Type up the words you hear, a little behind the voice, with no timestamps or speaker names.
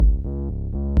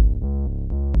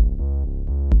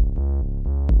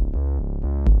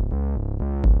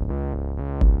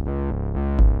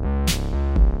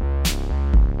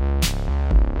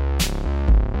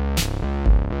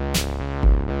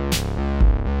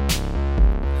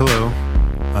Hello,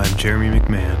 I'm Jeremy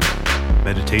McMahon,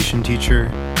 meditation teacher,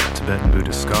 Tibetan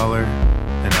Buddhist scholar,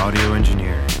 and audio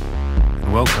engineer.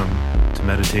 And welcome to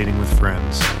Meditating with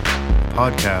Friends, a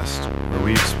podcast where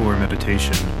we explore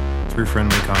meditation through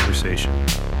friendly conversation.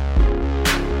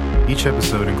 Each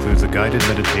episode includes a guided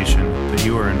meditation that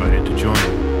you are invited to join.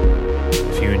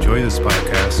 If you enjoy this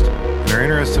podcast and are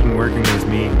interested in working with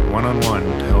me one-on-one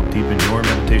to help deepen your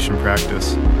meditation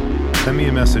practice, send me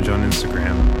a message on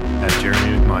Instagram at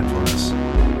Jeremy McMindfulness.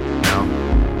 Now,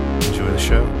 enjoy the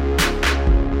show.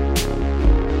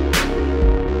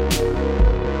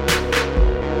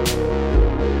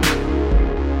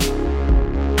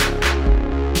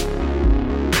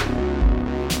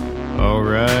 All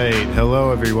right.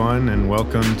 Hello, everyone, and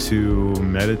welcome to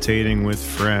Meditating with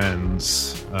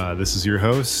Friends. This is your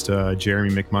host, Jeremy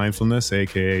McMindfulness,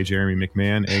 a.k.a. Jeremy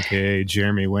McMahon, a.k.a.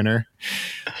 Jeremy Winner.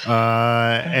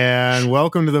 And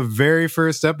welcome to the very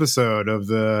first episode of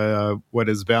the what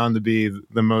is bound to be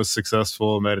the most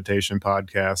successful meditation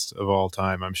podcast of all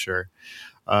time, I'm sure.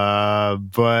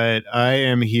 But I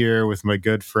am here with my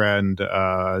good friend,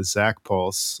 Zach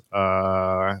Pulse,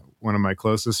 one of my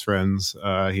closest friends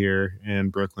here in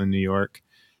Brooklyn, New York.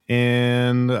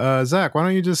 And Zach, why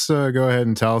don't you just go ahead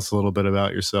and tell us a little bit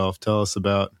about yourself? Tell us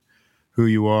about who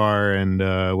you are and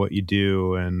what you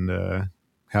do and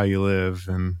how you live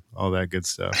and all that good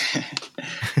stuff.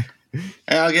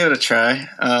 I'll give it a try.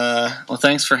 Well,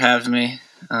 thanks for having me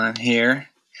on here,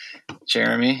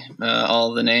 Jeremy.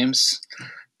 All the names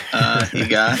you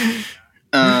got.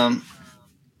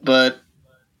 But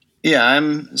yeah,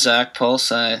 I'm Zach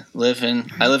Pulse. I live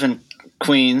in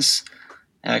Queens,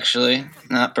 actually,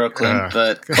 not Brooklyn,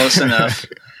 but close enough.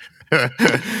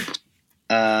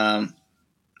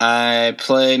 I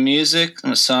play music.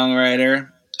 I'm a songwriter.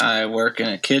 I work in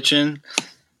a kitchen.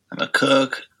 I'm a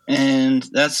cook, and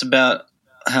that's about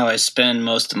how I spend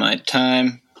most of my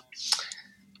time.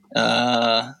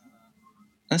 That's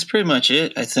pretty much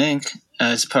it, I think.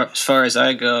 As far as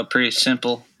I go, pretty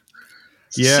simple.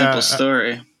 Simple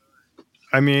story.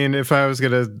 I mean, if I was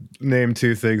gonna name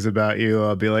two things about you,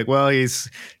 I'll be like, well, he's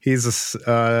a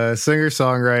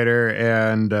singer-songwriter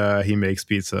and he makes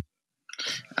pizza.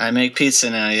 I make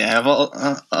pizza now. Yeah, I have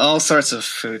all sorts of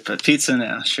food, but pizza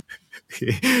now, sure.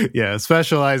 Yeah,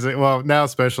 specializing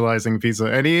in pizza,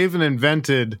 and he even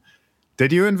invented.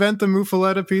 Did you invent the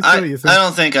muffaletta pizza? I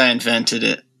don't think I invented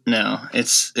it. No,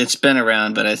 it's been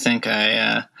around, but I think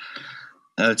I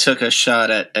took a shot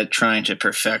at trying to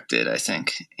perfect it. I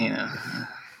think,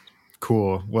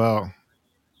 Cool. Well,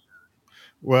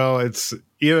 it's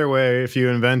either way. If you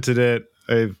invented it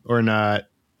or not,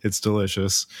 it's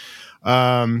delicious.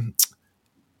 But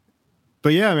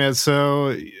yeah, man.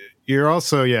 So you're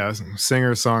also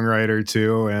singer songwriter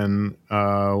too, and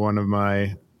one of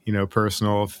my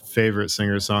personal favorite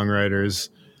singer songwriters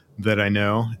that I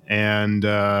know. And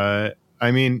I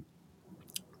mean,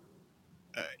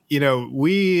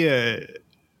 we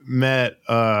met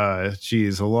a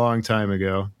long time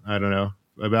ago. I don't know,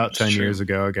 about 10 years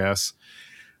ago, I guess.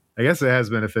 I guess it has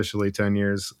been officially 10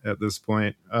 years at this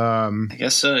point. I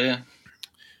guess so, yeah.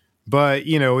 But,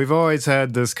 we've always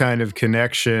had this kind of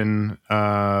connection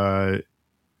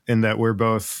in that we're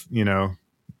both,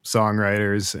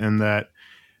 songwriters, and that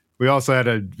we also had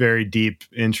a very deep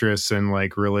interest in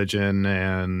like religion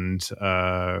and,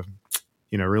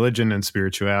 religion and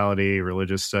spirituality,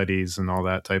 religious studies, and all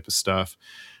that type of stuff.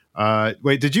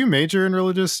 Wait, did you major in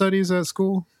religious studies at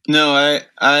school? No,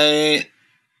 I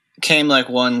came like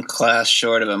one class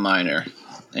short of a minor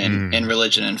in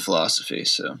religion and philosophy.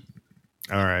 So,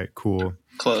 all right, cool.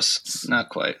 Close, not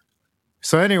quite.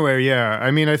 So anyway, yeah,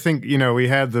 I mean, I think, we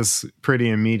had this pretty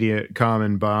immediate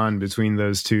common bond between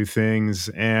those two things.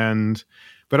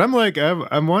 But I'm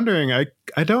wondering,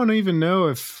 I don't even know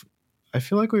if, I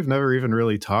feel like we've never even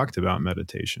really talked about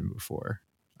meditation before.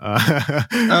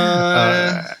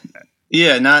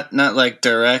 Yeah, not like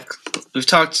direct. We've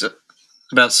talked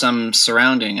about some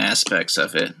surrounding aspects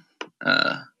of it,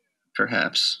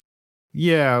 perhaps.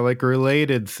 Yeah, like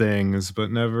related things,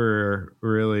 but never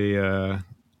really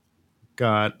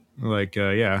got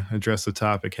address the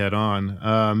topic head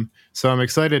on. So I'm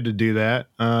excited to do that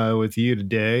with you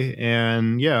today.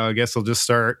 And yeah, I guess I'll just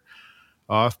start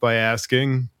off by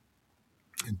asking,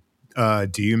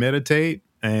 do you meditate?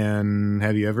 And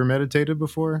have you ever meditated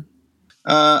before?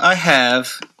 I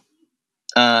have.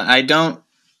 I don't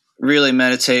really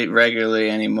meditate regularly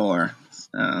anymore.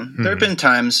 There have been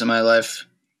times in my life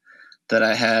that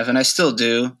I have, and I still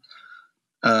do,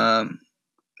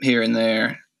 here and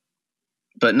there,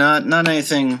 but not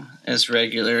anything as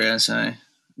regular as I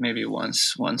maybe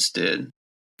once did.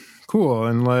 cool.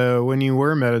 And when you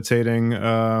were meditating,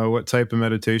 what type of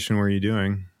meditation were you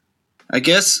doing? I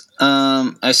guess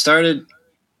I started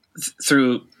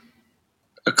through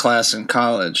a class in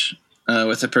college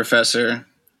with a professor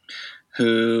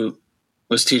who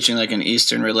was teaching like an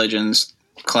Eastern religions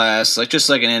class, like just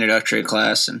like an introductory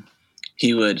class, and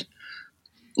he would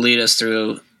lead us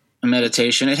through a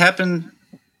meditation. It happened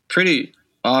pretty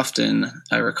often,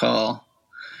 I recall.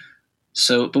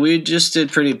 So, but we just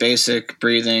did pretty basic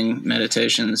breathing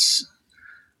meditations,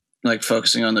 like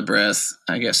focusing on the breath.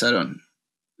 I guess I don't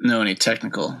know any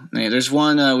technical. There's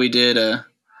one we did that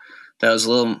was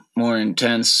a little more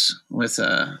intense with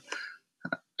it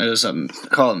was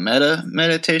called metta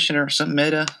meditation or something.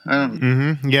 Metta, I don't.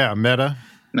 Mm-hmm. Yeah, metta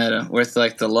With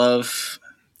like the love.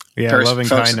 Yeah, loving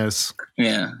kindness.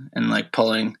 Yeah, and like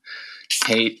pulling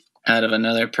hate out of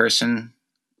another person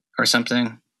or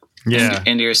something. Yeah,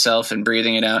 into yourself and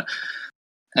breathing it out.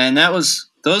 And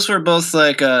those were both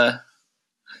like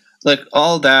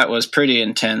all that was pretty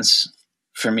intense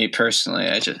for me personally.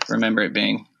 I just remember it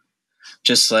being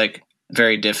just like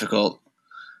very difficult,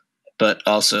 but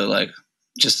also like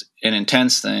just an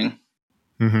intense thing.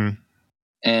 Mm-hmm.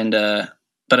 And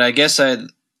but I guess I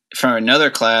from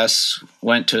another class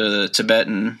went to the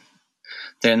Tibetan.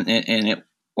 Then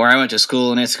where I went to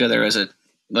school in Ithaca, there was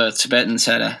the Tibetans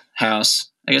had a house.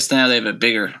 I guess now they have a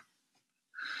bigger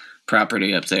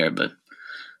property up there, but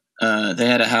they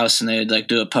had a house and they'd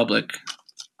like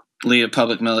lead a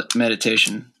public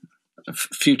meditation a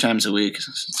few times a week.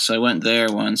 So I went there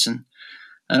once, and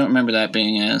I don't remember that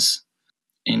being as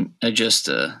just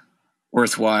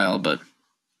worthwhile, but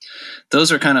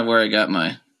those are kind of where I got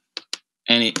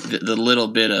the little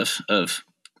bit of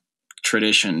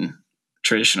traditional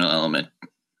element.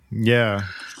 Yeah.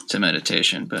 To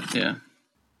meditation, but yeah.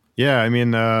 Yeah, I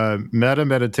mean, metta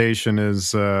meditation is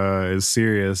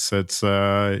serious. It's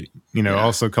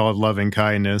also called loving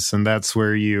kindness, and that's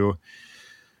where you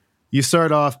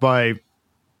start off by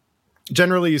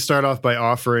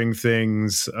offering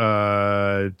things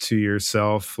to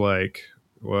yourself. Like,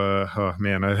 oh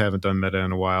man, I haven't done metta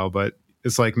in a while, but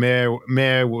it's like may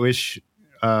I wish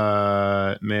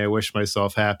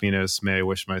myself happiness, may I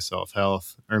wish myself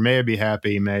health, or may I be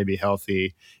happy, may I be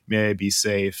healthy, may I be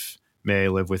safe. May I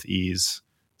live with ease.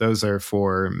 Those are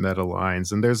 4 metta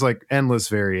lines, and there's like endless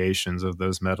variations of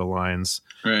those metta lines.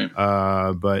 Right.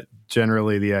 But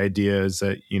generally, the idea is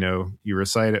that you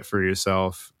recite it for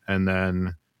yourself, and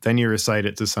then you recite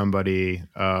it to somebody.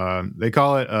 They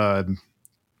call it a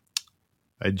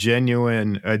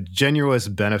generous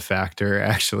benefactor.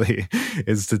 Actually,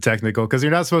 is the technical, because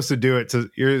you're not supposed to do it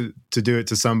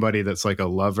to somebody that's like a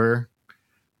lover,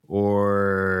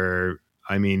 or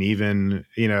I mean, even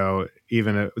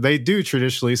they do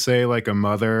traditionally say like a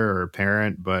mother or a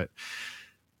parent, but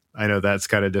I know that's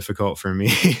kind of difficult for me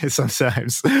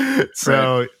sometimes.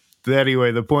 So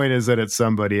anyway, the point is that it's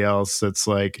somebody else that's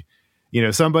like,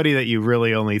 somebody that you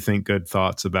really only think good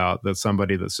thoughts about. That's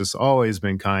somebody that's just always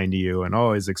been kind to you and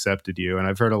always accepted you. And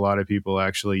I've heard a lot of people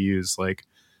actually use like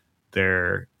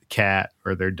their cat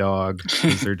or their dog,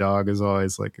 because their dog is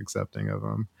always like accepting of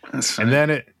them. That's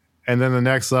funny. And then the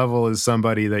next level is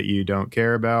somebody that you don't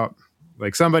care about,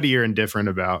 like somebody you're indifferent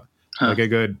about. Huh. Like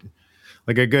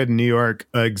a good New York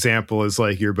example is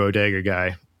like your bodega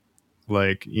guy,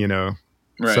 like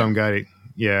some guy,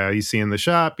 you see in the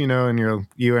shop, and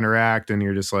you interact, and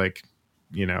you're just like,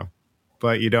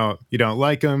 but you don't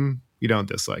like him, you don't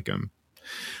dislike him.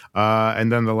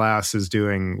 And then the last is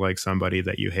doing like somebody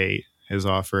that you hate, is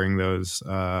offering those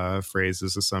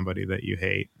phrases to somebody that you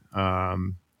hate.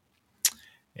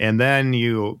 And then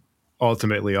you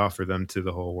ultimately offer them to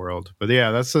the whole world. But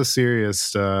yeah, that's a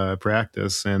serious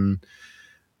practice. And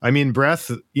I mean,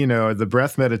 the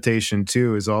breath meditation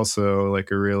too is also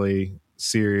like a really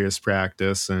serious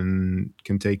practice and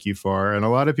can take you far. And a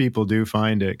lot of people do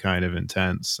find it kind of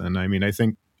intense. And I mean, I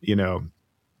think,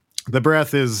 the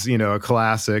breath is, a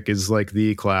classic, is like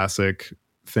the classic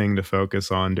thing to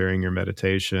focus on during your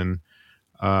meditation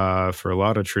for a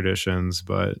lot of traditions.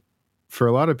 But for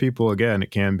a lot of people, again,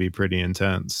 it can be pretty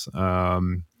intense.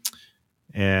 And,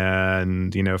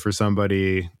 for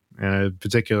somebody, and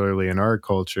particularly in our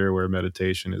culture where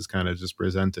meditation is kind of just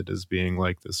presented as being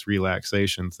like this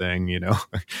relaxation thing, kind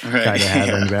of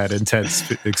having that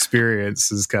intense experience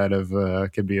is kind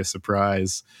of, can be a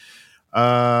surprise.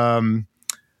 But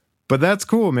that's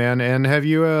cool, man. And have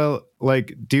you,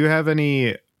 do you have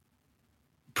any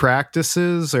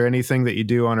practices or anything that you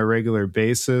do on a regular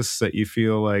basis that you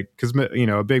feel like, because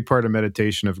a big part of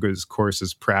meditation of course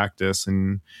is practice,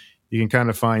 and you can kind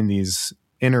of find these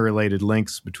interrelated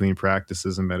links between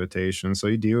practices and meditation.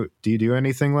 So do you do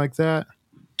anything like that?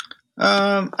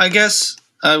 I guess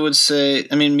I would say,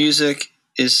 I mean, music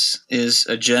is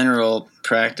a general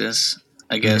practice,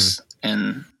 I guess,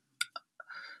 and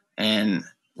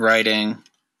writing.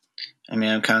 I mean,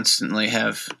 I constantly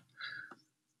have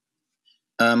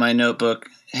my notebook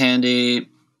handy,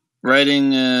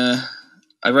 writing.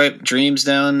 I write dreams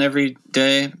down every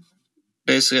day.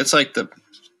 Basically, it's like the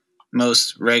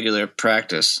most regular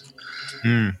practice.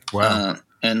 Wow.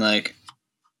 And like,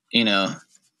 you know,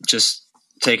 just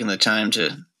taking the time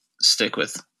to stick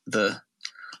with the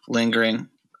lingering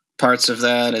parts of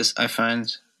that is, I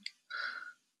find.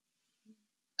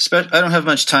 I don't have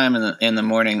much time in the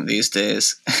morning these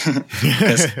days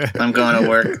because I'm going to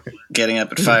work, getting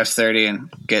up at 5:30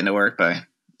 and getting to work by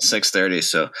 6:30.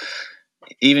 So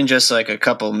even just like a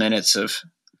couple minutes of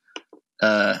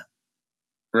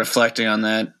reflecting on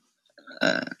that,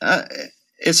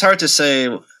 it's hard to say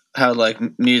how like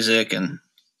music and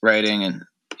writing and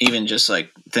even just like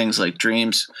things like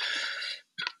dreams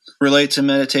relate to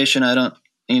meditation. I don't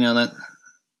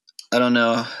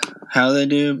know how they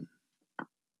do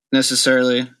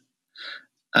necessarily.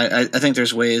 I think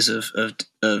there's ways of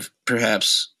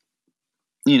perhaps,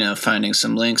 finding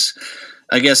some links,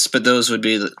 I guess, but those would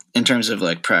be in terms of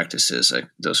like practices, like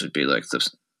those would be like the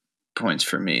points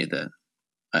for me that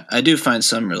I do find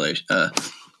some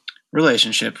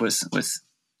relationship with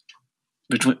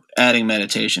between adding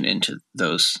meditation into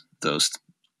those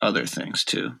other things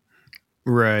too.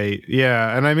 Right.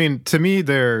 Yeah. And I mean, to me,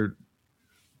 they're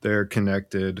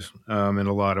connected in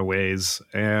a lot of ways.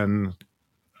 And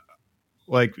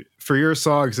like for your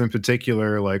songs in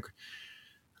particular, like,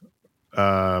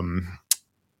 I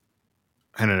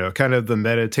don't know, kind of the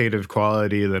meditative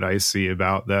quality that I see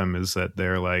about them is that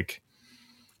they're like,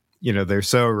 they're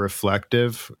so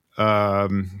reflective.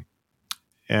 And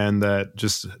that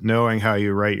just knowing how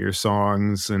you write your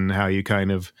songs and how you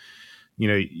kind of,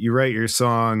 you write your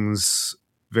songs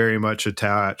very much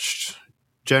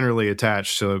generally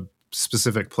attached to a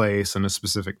specific place and a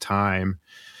specific time.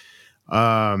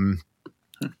 And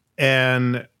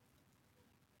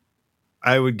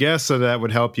I would guess that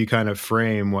would help you kind of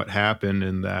frame what happened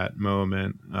in that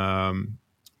moment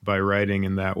by writing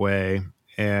in that way.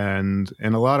 And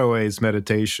in a lot of ways,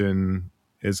 meditation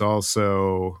is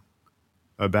also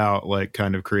about like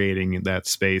kind of creating that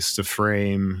space to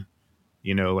frame,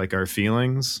 like our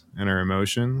feelings and our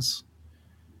emotions.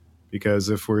 Because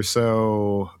if we're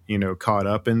so, caught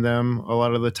up in them a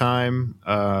lot of the time,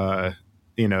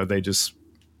 they just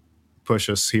push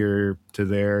us here to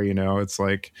there. It's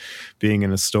like being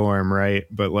in a storm, right?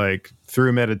 But like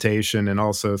through meditation and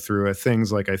also through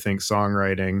things like I think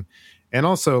songwriting and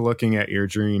also looking at your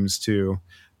dreams too,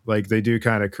 like they do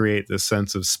kind of create this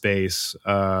sense of space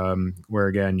where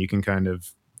again you can kind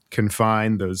of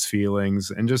confine those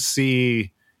feelings and just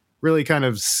really kind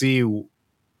of see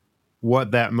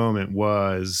what that moment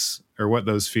was or what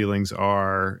those feelings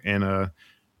are in a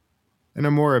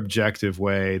more objective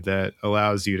way that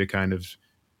allows you to kind of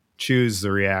choose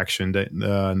the reaction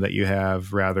that you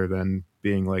have rather than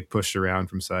being like pushed around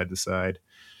from side to side.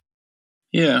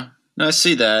 Yeah, no, I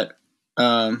see that.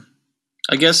 I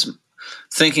guess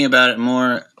thinking about it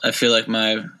more, I feel like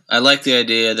I like the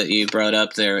idea that you brought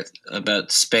up there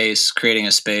about space, creating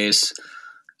a space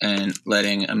and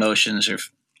letting emotions or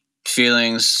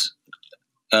feelings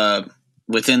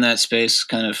within that space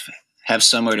kind of have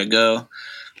somewhere to go.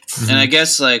 Mm-hmm. And I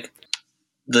guess like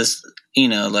this,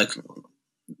 like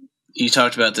you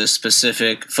talked about this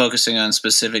focusing on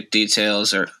specific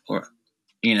details or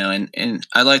and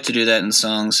I like to do that in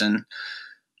songs and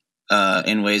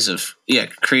in ways of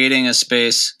creating a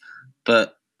space.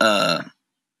 But I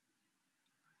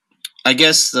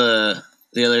guess the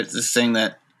thing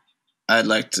that I'd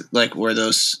like to like where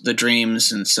the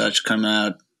dreams and such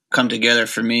come together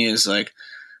for me is like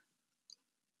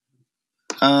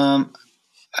I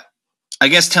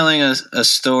guess telling a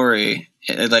story,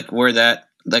 like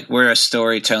where a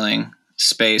storytelling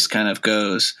space kind of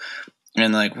goes,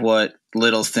 and like what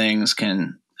little things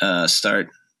can start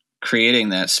creating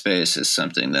that space is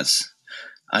something that's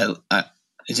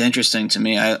it's interesting to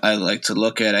me. I like to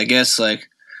look at, I guess, like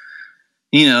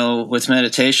with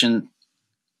meditation,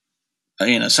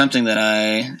 something that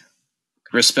I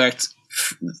respect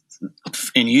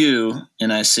in you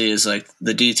and I see is like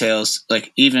the details,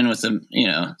 like even with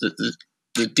the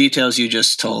details you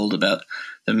just told about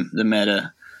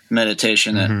the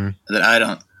meditation that I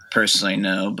don't personally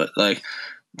know, but like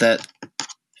that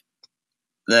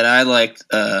I like,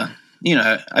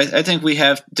 I think we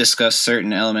have discussed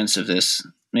certain elements of this,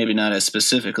 maybe not as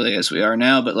specifically as we are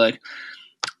now, but like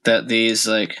that these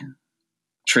like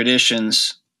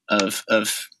traditions of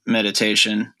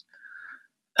meditation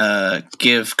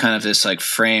give kind of this like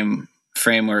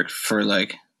framework for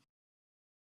like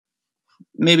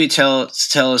maybe tell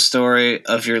a story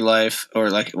of your life, or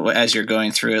like as you're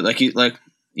going through it, like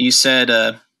you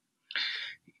said,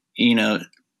 you know,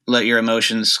 let your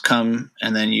emotions come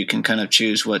and then you can kind of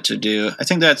choose what to do. I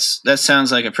think that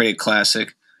sounds like a pretty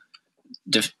classic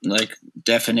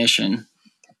definition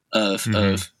of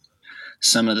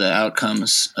some of the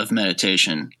outcomes of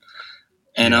meditation.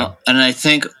 And I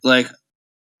think like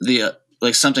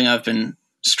something I've been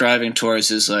striving towards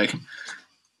is like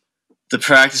the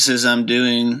practices I'm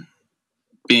doing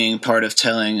being part of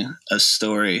telling a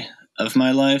story of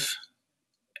my life,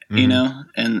 you know,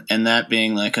 and that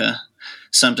being like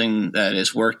something that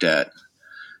is worked at,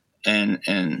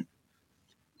 and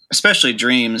especially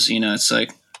dreams, you know, it's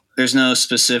like there's no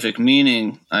specific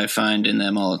meaning I find in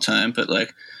them all the time, but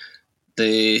like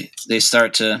they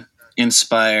start to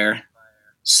inspire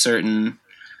certain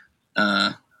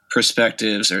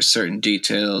perspectives or certain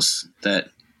details that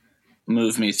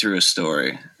move me through a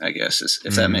story, I guess,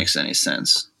 if that makes any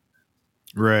sense.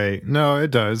 Right. No,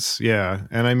 it does. Yeah.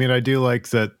 And I mean, I do like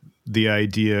that the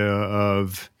idea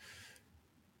of,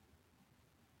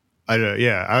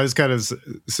 I was kind of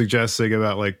suggesting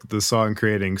about like the song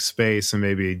creating space and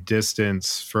maybe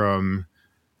distance from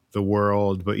the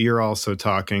world, but you're also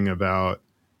talking about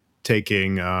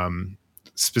taking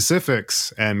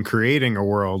specifics and creating a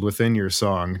world within your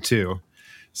song too.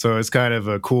 So it's kind of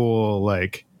a cool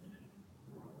like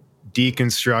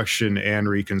deconstruction and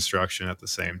reconstruction at the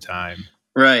same time.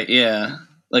 Right. Yeah.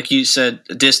 Like you said,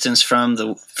 distance from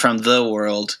the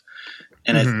world,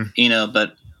 and you know,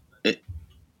 but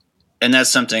and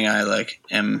that's something I like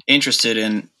am interested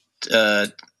in,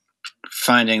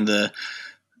 finding the,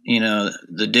 you know,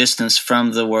 the distance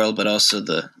from the world, but also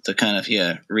the kind of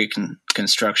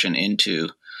reconstruction into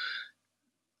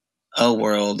a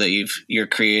world that you're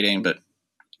creating, but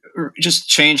just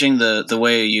changing the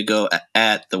way you go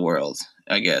at the world,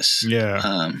 I guess.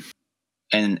 Yeah.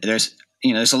 And there's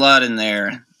a lot in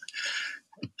there.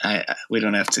 We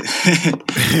don't have to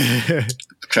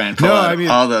try and pull out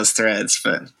all those threads,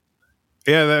 but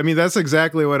yeah, I mean, that's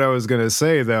exactly what I was going to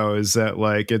say, though, is that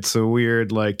like it's a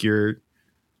weird, like you're,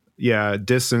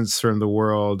 distance from the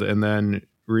world and then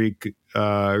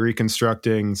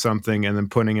reconstructing something and then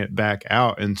putting it back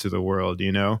out into the world,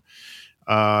 you know?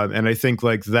 And I think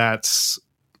like that's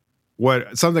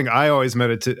something I always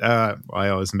meditate. I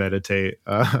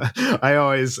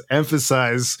always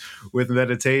emphasize with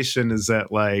meditation is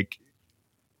that like,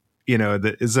 you know,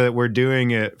 that we're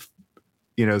doing it,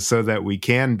 you know, so that we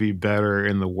can be better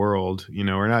in the world. You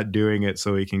know, we're not doing it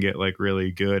so we can get like really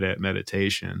good at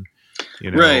meditation,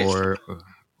 you know, right.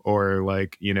 or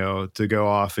like, you know, to go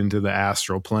off into the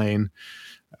astral plane,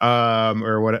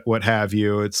 or what have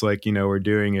you. It's like, you know, we're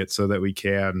doing it so that we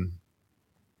can,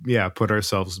 put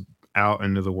ourselves out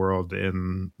into the world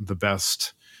in the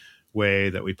best way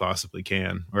that we possibly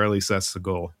can, or at least that's the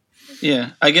goal.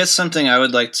 Yeah. I guess something I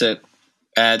would like to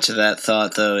add to that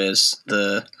thought though is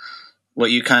what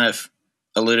you kind of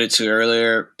alluded to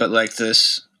earlier, but like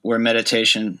this, where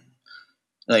meditation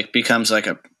like becomes like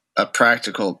a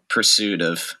practical pursuit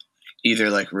of either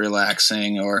like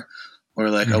relaxing or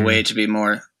like a way to be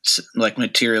more like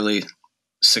materially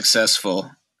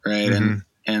successful. Right.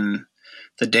 And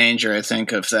the danger, I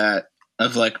think, of that,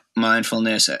 of like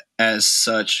mindfulness as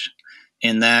such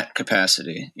in that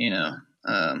capacity, you know?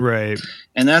 Right.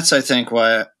 And that's, I think,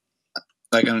 why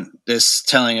like this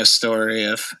telling a story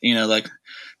of, you know, like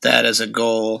that as a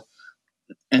goal,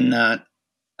 and not,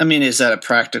 I mean, is that a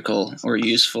practical or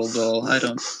useful goal?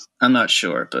 I'm not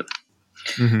sure, but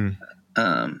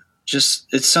just,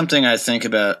 it's something I think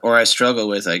about, or I struggle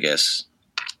with, I guess,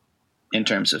 in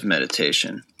terms of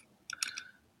meditation,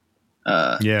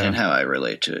 and how I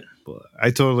relate to it.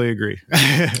 I totally agree.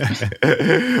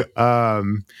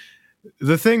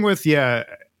 The thing with,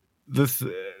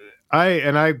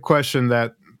 I question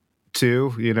that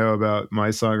too, you know, about my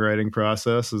songwriting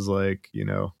process is like, you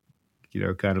know,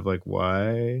 kind of like,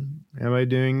 why am I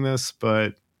doing this?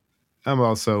 But I'm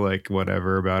also like,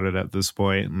 whatever about it at this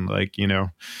point. And like, you know,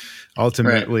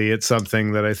 ultimately it's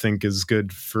something that I think is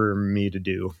good for me to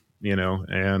do, you know,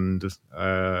 and,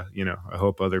 you know, I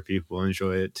hope other people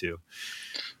enjoy it too.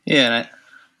 Yeah.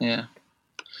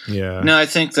 No, I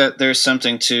think that there's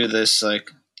something to this, like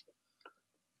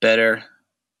better,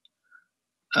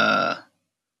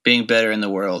 being better in the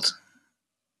world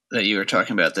that you were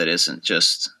talking about, that isn't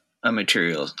just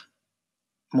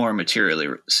more materially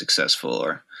successful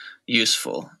or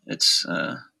useful. It's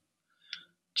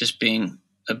just being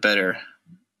a better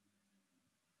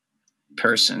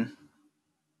person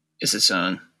is its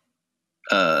own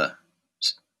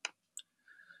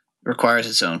requires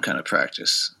its own kind of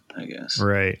practice, I guess.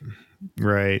 Right.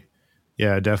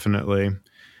 Yeah, definitely.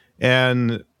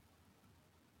 And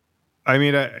I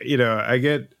mean, I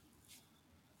get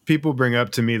people bring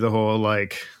up to me the whole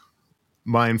like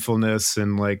mindfulness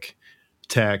and like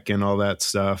tech and all that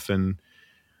stuff. And,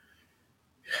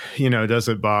 does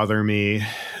it bother me?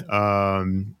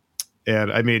 And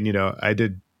I mean,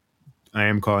 I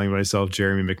am calling myself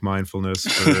Jeremy McMindfulness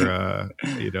for,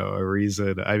 a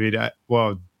reason. I mean,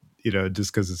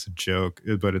 just because it's a joke,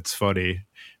 but it's funny,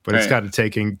 but it's Right. kind of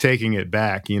taking it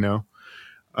back, because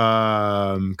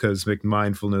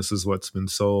McMindfulness is what's been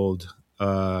sold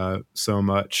so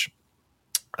much.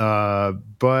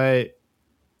 But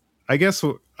I guess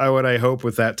what I hope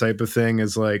with that type of thing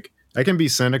is like I can be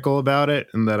cynical about it,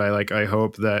 and that I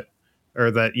hope that, or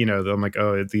that I'm like,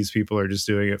 oh, these people are just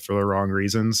doing it for the wrong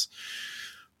reasons.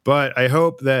 But I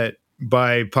hope that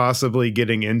by possibly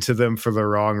getting into them for the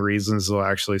wrong reasons, they'll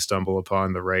actually stumble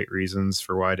upon the right reasons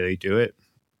for why they do it.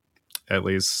 At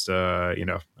least,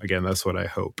 again, that's what I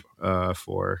hope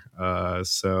for.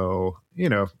 So,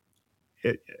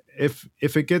 if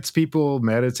it gets people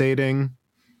meditating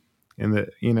in the,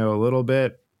 a little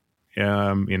bit,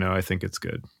 I think it's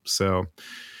good. So,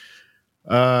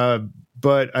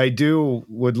 but I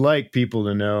would like people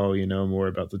to know, more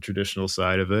about the traditional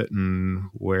side of it and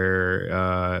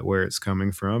where it's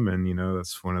coming from. And,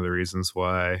 that's one of the reasons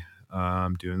why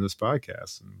I'm doing this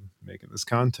podcast and making this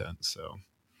content. So,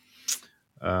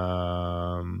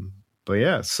 but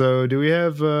yeah, so do we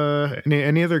have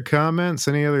any other comments,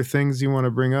 any other things you want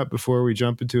to bring up before we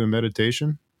jump into a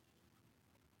meditation?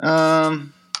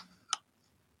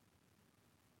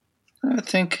 I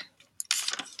think,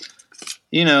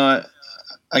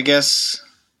 I guess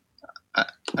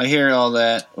I hear all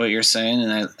that, what you're saying,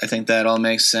 and I think that all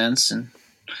makes sense. And,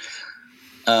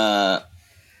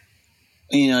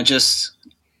 just,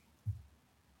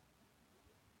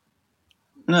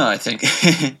 no, I think,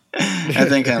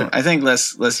 I think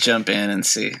let's jump in and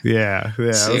see. Yeah,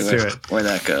 see where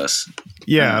that goes.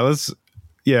 Yeah, let's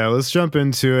jump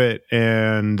into it.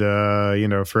 And,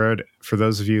 for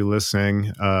those of you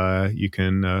listening, you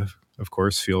can, of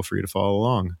course, feel free to follow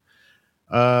along.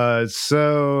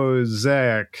 So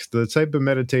Zach, the type of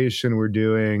meditation we're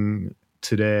doing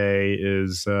today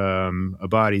is a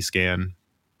body scan.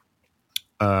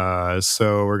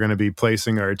 So we're going to be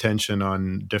placing our attention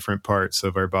on different parts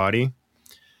of our body.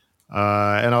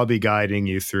 And I'll be guiding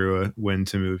you through when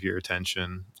to move your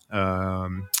attention.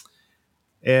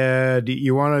 And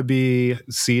you want to be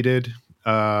seated.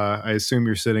 I assume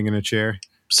you're sitting in a chair.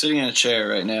 Sitting in a chair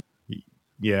right now.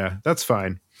 Yeah, that's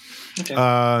fine. Okay.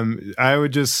 I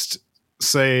would just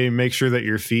say make sure that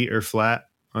your feet are flat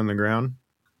on the ground.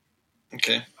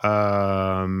 Okay.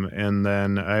 And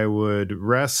then I would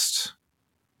rest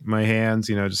my hands,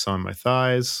 just on my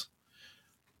thighs.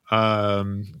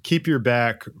 Keep your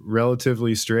back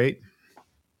relatively straight.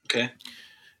 Okay.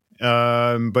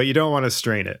 But you don't want to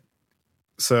strain it.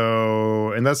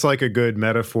 So, and that's like a good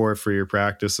metaphor for your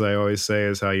practice, I always say,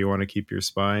 is how you want to keep your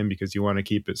spine, because you want to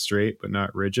keep it straight but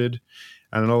not rigid.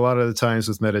 And a lot of the times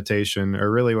with meditation,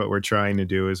 or really what we're trying to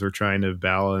do, is we're trying to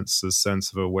balance the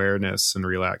sense of awareness and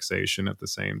relaxation at the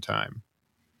same time.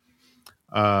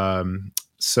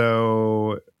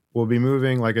 So we'll be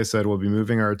moving, like I said, we'll be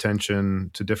moving our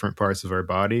attention to different parts of our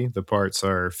body. The parts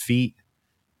are feet,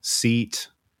 seat,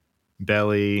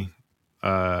 belly,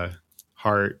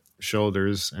 heart,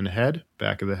 shoulders, and head,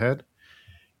 back of the head.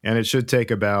 And it should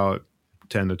take about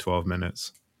 10 to 12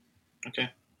 minutes. Okay.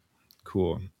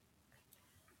 Cool.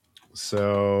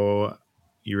 So,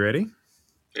 you ready?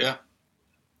 Yeah.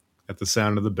 At the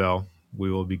sound of the bell, we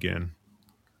will begin.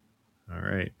 All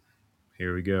right.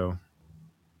 Here we go.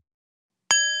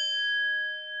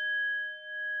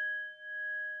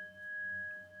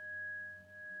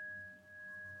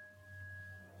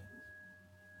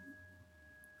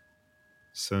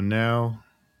 So now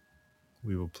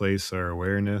we will place our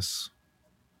awareness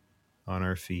on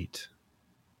our feet.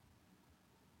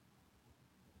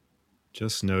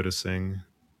 Just noticing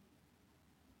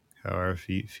how our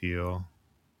feet feel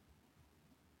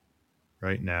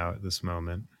right now at this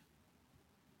moment.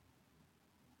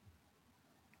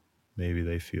 Maybe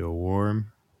they feel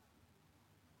warm.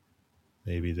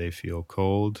 Maybe they feel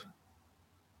cold.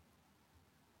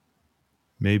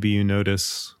 Maybe you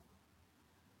notice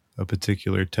a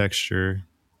particular texture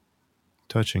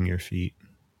touching your feet.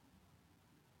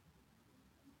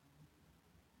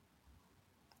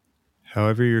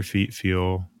 However your feet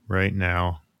feel right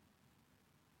now,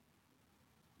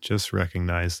 just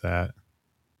recognize that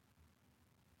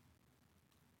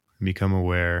and become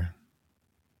aware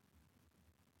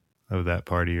of that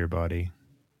part of your body.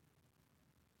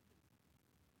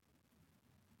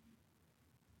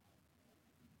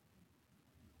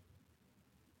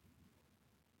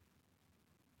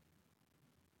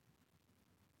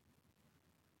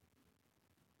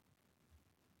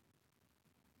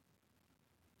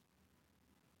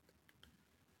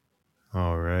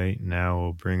 All right, now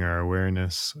we'll bring our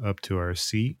awareness up to our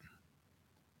seat,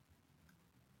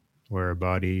 where our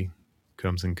body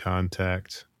comes in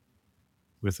contact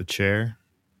with a chair.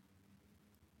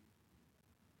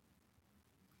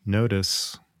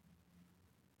 Notice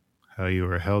how you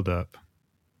are held up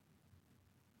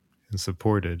and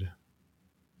supported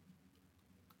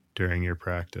during your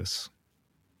practice.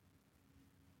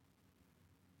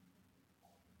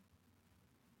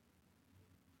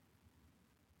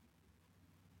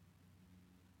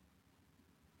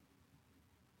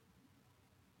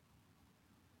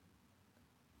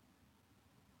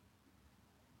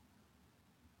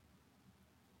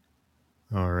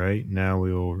 All right, now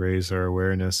we will raise our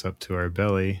awareness up to our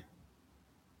belly.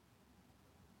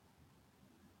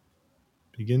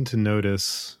 Begin to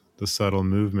notice the subtle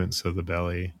movements of the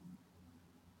belly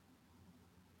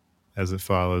as it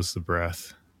follows the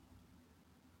breath.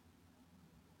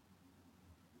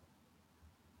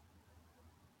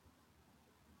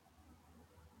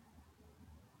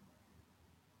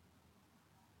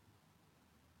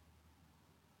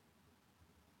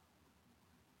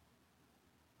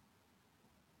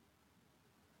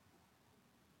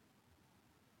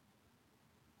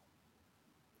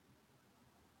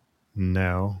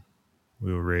 Now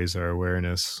we will raise our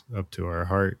awareness up to our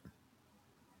heart,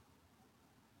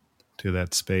 to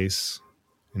that space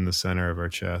in the center of our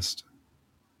chest.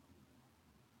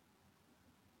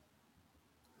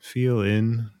 Feel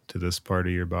in to this part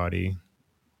of your body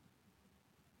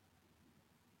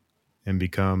and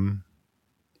become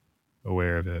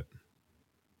aware of it.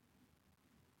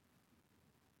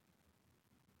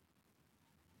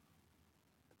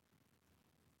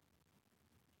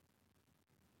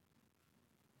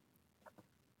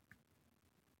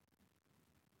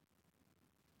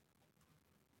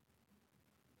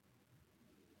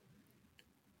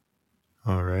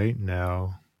 All right,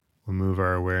 now we'll move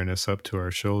our awareness up to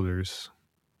our shoulders,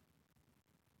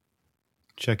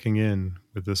 checking in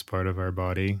with this part of our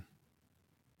body.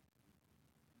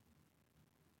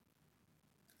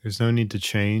 There's no need to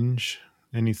change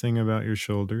anything about your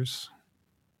shoulders.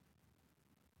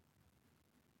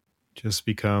 Just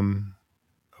become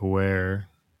aware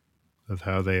of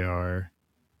how they are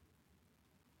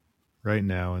right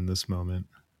now in this moment.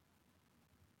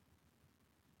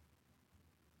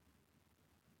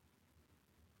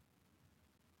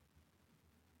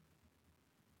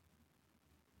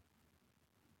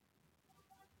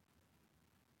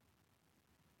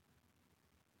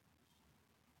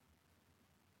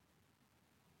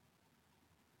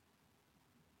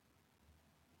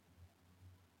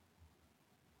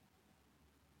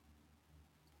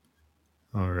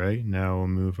 All right, now we'll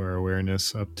move our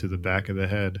awareness up to the back of the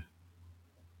head,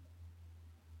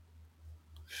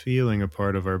 feeling a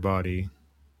part of our body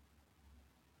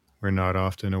we're not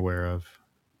often aware of.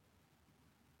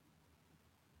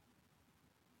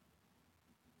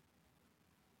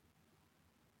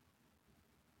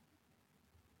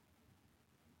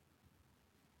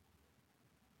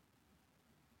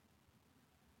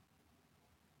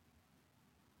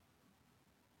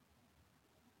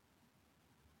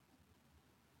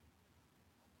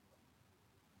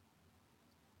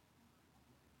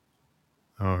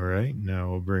 All right, now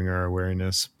we'll bring our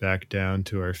awareness back down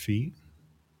to our feet.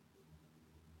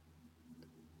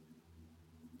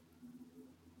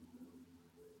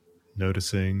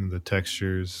 Noticing the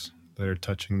textures that are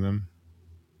touching them.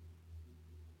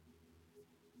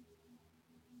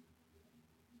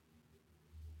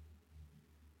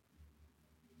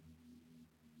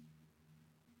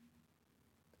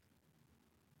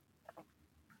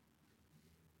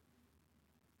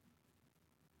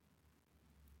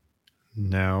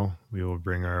 Now we will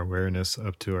bring our awareness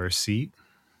up to our seat,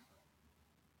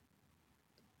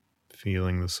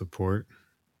 feeling the support.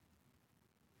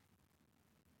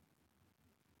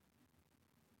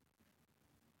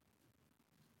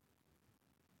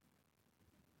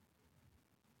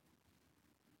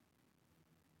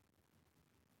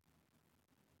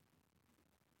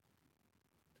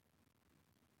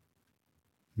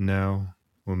 Now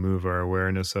we'll move our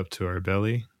awareness up to our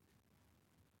belly,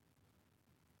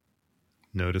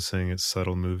 noticing its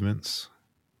subtle movements.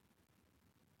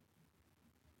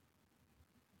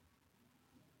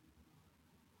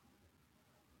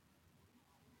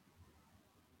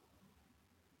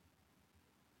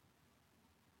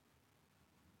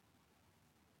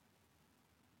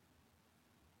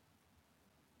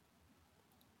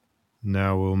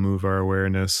 Now we'll move our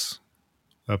awareness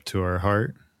up to our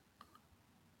heart,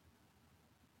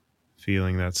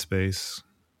 feeling that space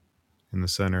in the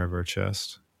center of our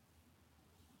chest.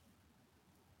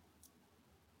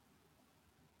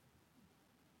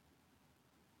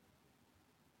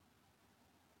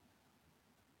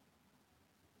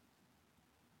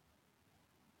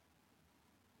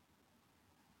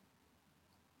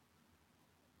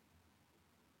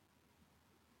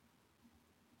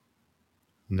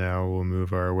 Now we'll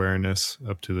move our awareness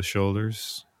up to the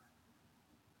shoulders,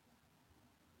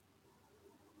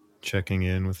 checking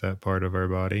in with that part of our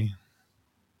body.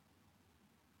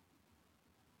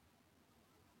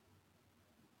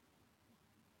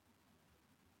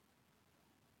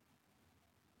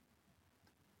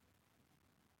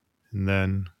 And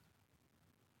then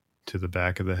to the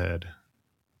back of the head.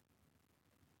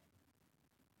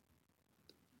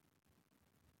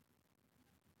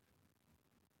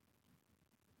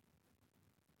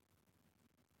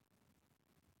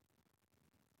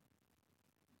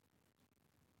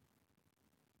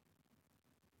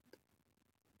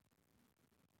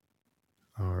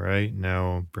 All right,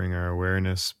 now bring our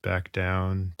awareness back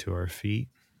down to our feet.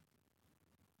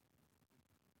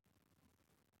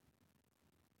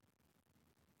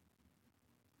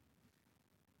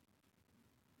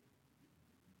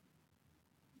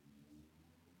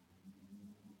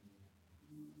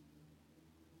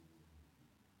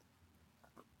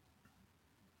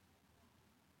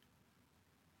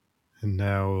 And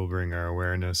now we'll bring our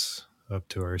awareness up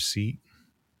to our seat.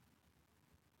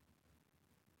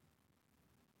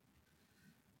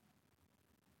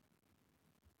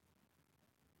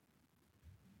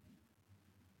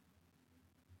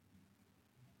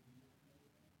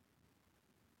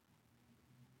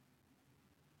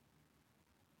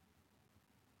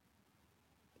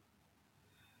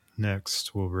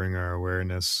 Next, we'll bring our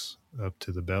awareness up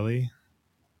to the belly.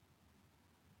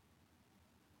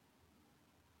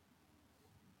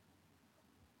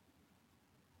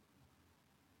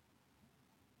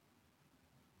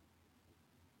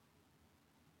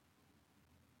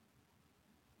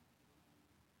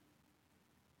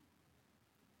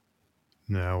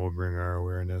 Now we'll bring our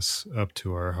awareness up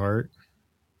to our heart.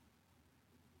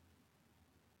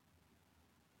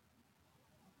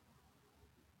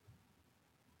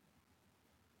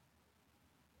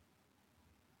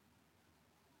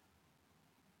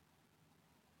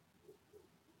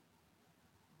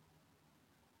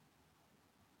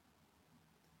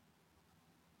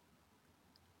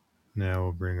 Now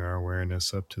we'll bring our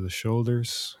awareness up to the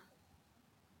shoulders.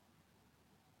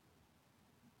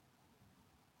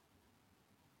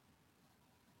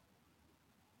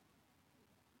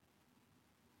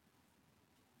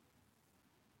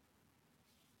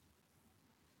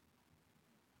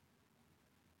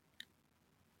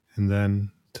 And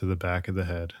then to the back of the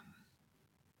head.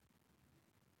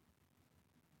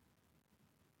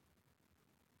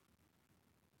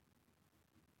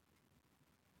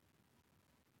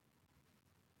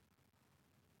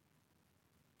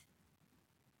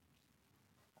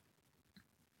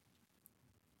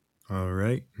 All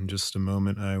right, in just a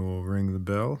moment, I will ring the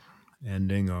bell,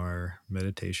 ending our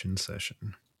meditation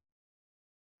session.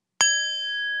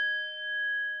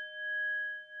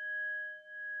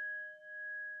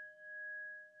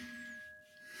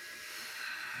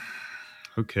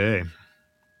 Okay.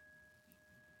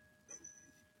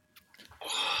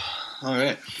 All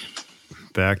right.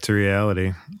 Back to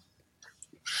reality.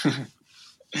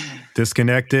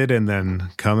 Disconnected and then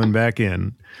coming back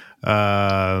in.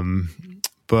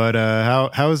 But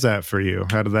how is that for you?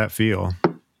 How did that feel?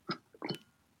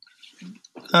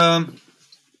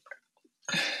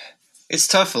 It's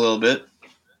tough a little bit.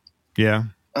 Yeah.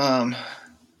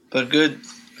 But good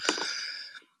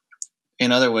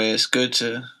in other ways. Good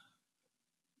to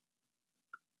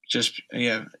just,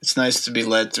 it's nice to be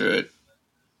led through it.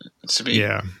 To be,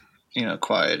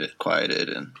 quieted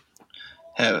and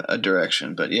have a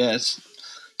direction. But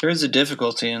there is a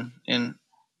difficulty in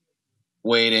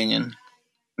waiting and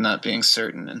not being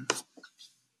certain, and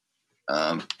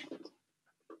but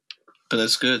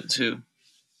that's good too.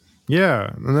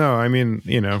 Yeah, no, I mean,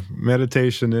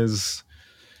 meditation is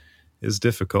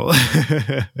difficult.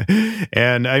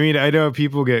 And I mean, I know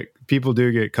people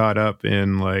do get caught up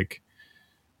in like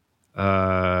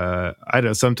I don't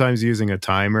know, sometimes using a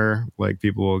timer, like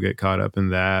people will get caught up in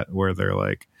that where they're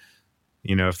like,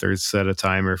 if they're set a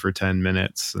timer for 10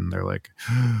 minutes and they're like,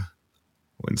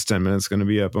 when's 10 minutes going to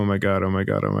be up? Oh my God, oh my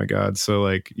God, oh my God. So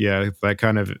like, yeah,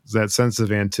 that sense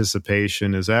of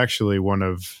anticipation is actually one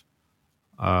of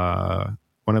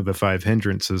the 5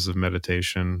 hindrances of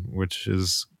meditation, which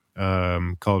is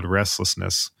called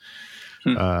restlessness.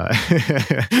 If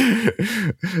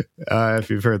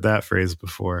you've heard that phrase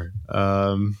before,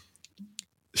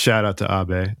 shout out to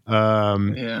Abe.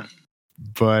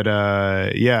 But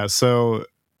so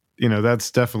that's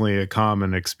definitely a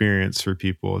common experience for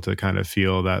people to kind of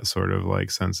feel that sort of like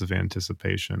sense of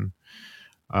anticipation.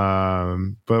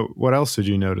 But what else did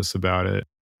you notice about it?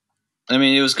 I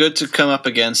mean, it was good to come up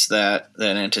against that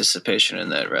anticipation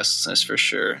and that restlessness for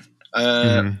sure.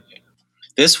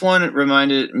 They This one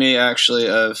reminded me actually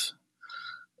of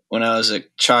when I was a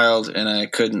child and I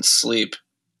couldn't sleep,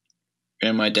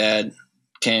 and my dad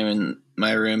came in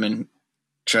my room and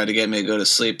tried to get me to go to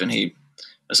sleep, and he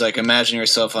was like, imagine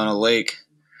yourself on a lake,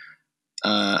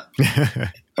 or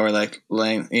like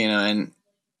laying, and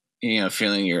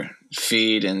feeling your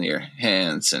feet and your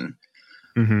hands, and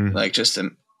like just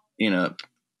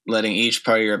letting each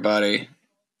part of your body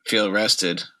feel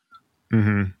rested,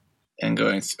 and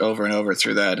going over and over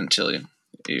through that until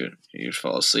you'd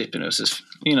fall asleep. And it was this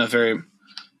very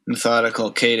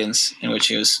methodical cadence in which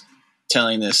he was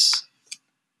telling this,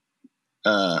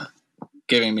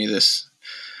 giving me this,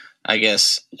 I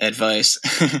guess, advice.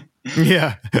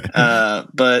 Yeah.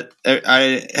 But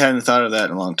I hadn't thought of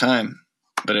that in a long time,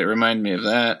 but it reminded me of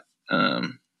that.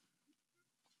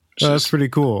 That's pretty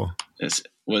cool. It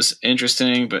was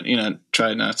interesting, but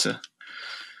tried not to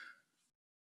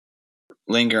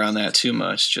linger on that too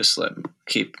much. Just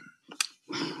keep.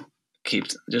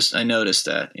 Just I noticed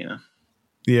that.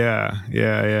 Yeah.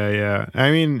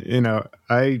 I mean,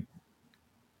 I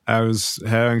was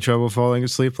having trouble falling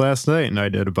asleep last night, and I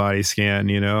did a body scan.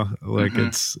 Like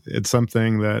it's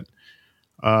something that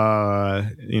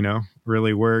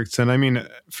really works. And I mean,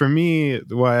 for me,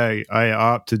 why I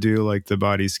opt to do like the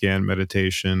body scan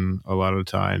meditation a lot of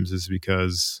times is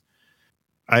because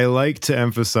I like to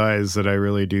emphasize that I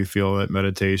really do feel that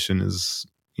meditation is,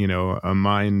 a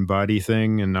mind body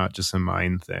thing and not just a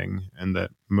mind thing. And that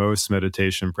most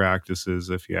meditation practices,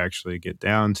 if you actually get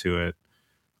down to it,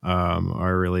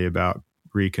 are really about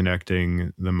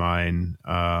reconnecting the mind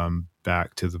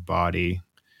back to the body.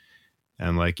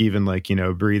 And even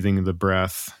breathing the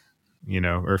breath,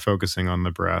 or focusing on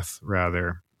the breath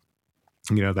rather,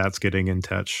 that's getting in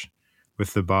touch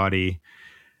with the body.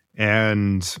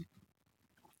 And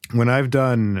when I've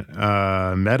done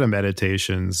metta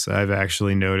meditations, I've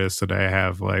actually noticed that I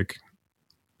have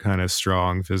kind of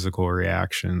strong physical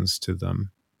reactions to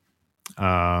them.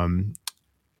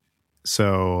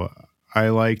 So I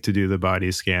like to do the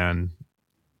body scan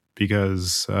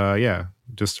because,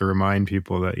 just to remind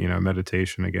people that,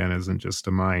 meditation again isn't just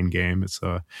a mind game. It's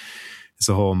a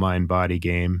whole mind body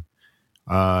game.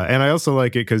 And I also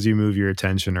like it because you move your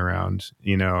attention around.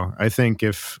 I think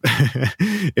if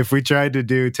if we tried to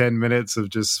do 10 minutes of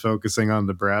just focusing on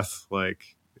the breath,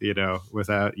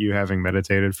 without you having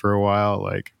meditated for a while,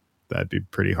 that'd be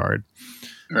pretty hard.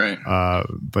 Right.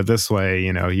 But this way,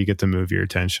 you get to move your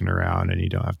attention around and you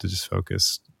don't have to just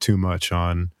focus too much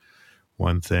on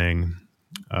one thing.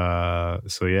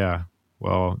 So yeah,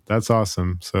 well, that's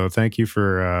awesome. So thank you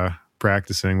for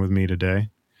practicing with me today.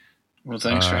 Well,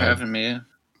 thanks for having me.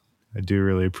 I do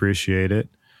really appreciate it.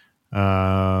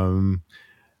 Yeah,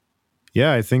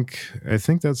 I think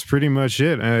that's pretty much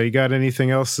it. You got anything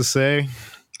else to say?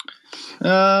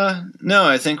 No,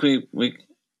 I think we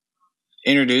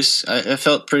introduced. I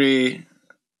felt pretty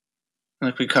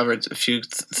like we covered a few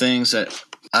things that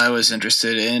I was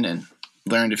interested in and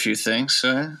learned a few things.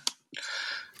 So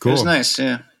cool. It was nice.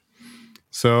 Yeah.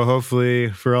 So hopefully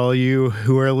for all you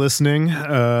who are listening,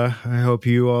 I hope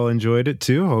you all enjoyed it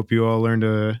too. Hope you all learned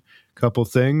a couple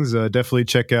things. Definitely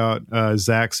check out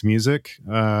Zach's music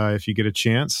if you get a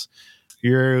chance.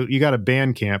 You got a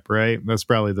Bandcamp, right? That's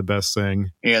probably the best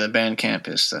thing. Yeah, the Bandcamp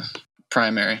is the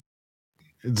primary.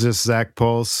 It's just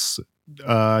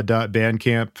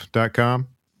zachpulse.bandcamp.com.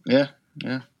 Yeah.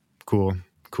 Cool.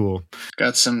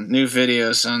 Got some new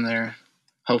videos on there,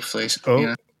 hopefully.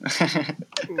 Oh.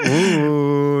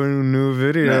 Ooh, new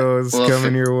videos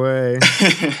coming your way.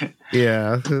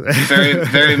 Yeah. Very,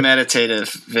 very meditative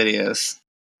videos.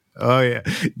 Oh yeah,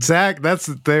 Zach. That's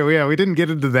the thing. Yeah, we didn't get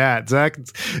into that.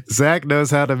 Zach knows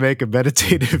how to make a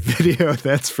meditative video.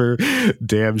 That's for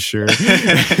damn sure. That's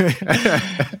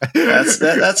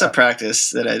a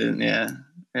practice that I didn't. Yeah.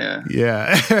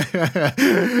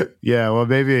 Well,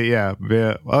 maybe. Yeah.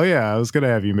 Oh yeah. I was gonna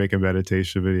have you make a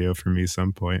meditation video for me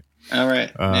some point. All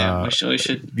right. Yeah. We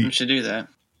should do that.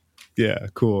 Yeah,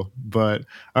 cool. But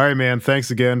all right, man,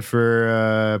 thanks again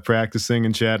for practicing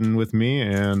and chatting with me,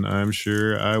 and I'm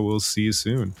sure I will see you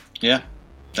soon. Yeah,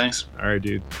 thanks. All right,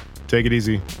 dude. Take it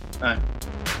easy. Bye.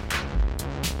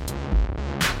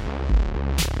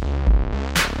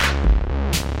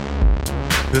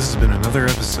 This has been another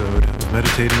episode of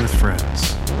Meditating with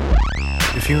Friends.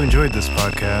 If you enjoyed this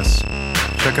podcast,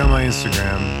 check out my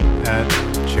Instagram at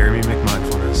Jeremy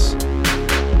McMindfulness.